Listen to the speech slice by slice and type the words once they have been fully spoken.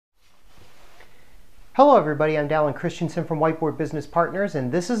Hello everybody, I'm Dallin Christensen from Whiteboard Business Partners,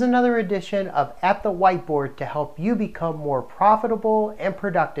 and this is another edition of At the Whiteboard to help you become more profitable and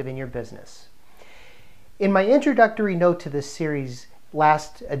productive in your business. In my introductory note to this series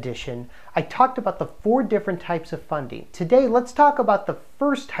last edition, I talked about the 4 different types of funding. Today, let's talk about the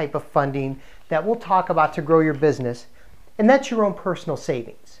first type of funding that we'll talk about to grow your business, and that's your own personal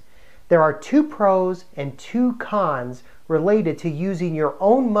savings. There are 2 pros and 2 cons related to using your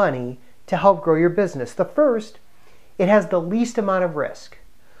own money to help grow your business. The first, it has the least amount of risk.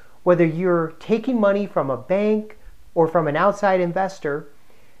 Whether you're taking money from a bank or from an outside investor,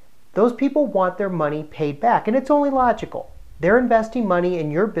 those people want their money paid back, and it's only logical. They're investing money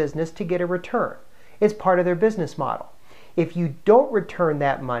in your business to get a return. It's part of their business model. If you don't return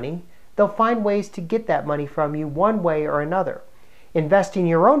that money, they'll find ways to get that money from you one way or another. Investing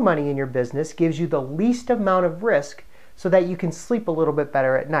your own money in your business gives you the least amount of risk so that you can sleep a little bit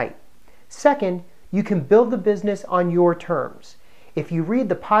better at night. Second, you can build the business on your terms. If you read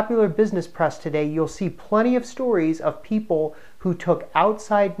the popular business press today, you'll see plenty of stories of people who took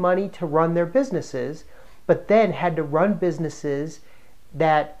outside money to run their businesses, but then had to run businesses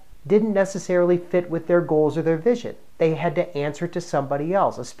that didn't necessarily fit with their goals or their vision. They had to answer to somebody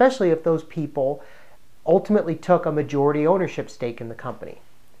else, especially if those people ultimately took a majority ownership stake in the company.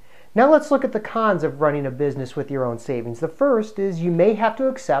 Now let's look at the cons of running a business with your own savings. The first is you may have to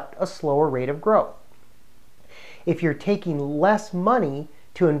accept a slower rate of growth. If you're taking less money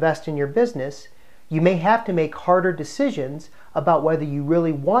to invest in your business, you may have to make harder decisions about whether you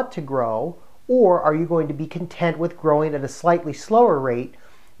really want to grow, or are you going to be content with growing at a slightly slower rate,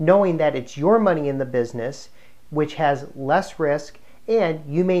 knowing that it's your money in the business, which has less risk, and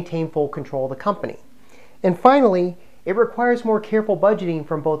you maintain full control of the company. And finally, it requires more careful budgeting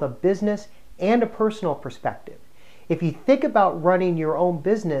from both a business and a personal perspective. If you think about running your own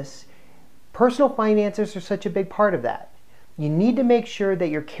business, personal finances are such a big part of that. You need to make sure that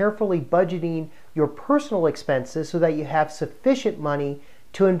you're carefully budgeting your personal expenses so that you have sufficient money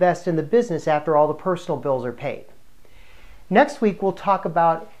to invest in the business after all the personal bills are paid. Next week, we'll talk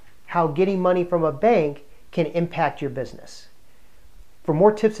about how getting money from a bank can impact your business. For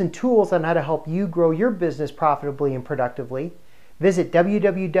more tips and tools on how to help you grow your business profitably and productively, visit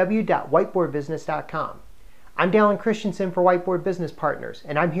www.whiteboardbusiness.com. I'm Dallin Christensen for Whiteboard Business Partners,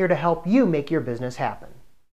 and I'm here to help you make your business happen.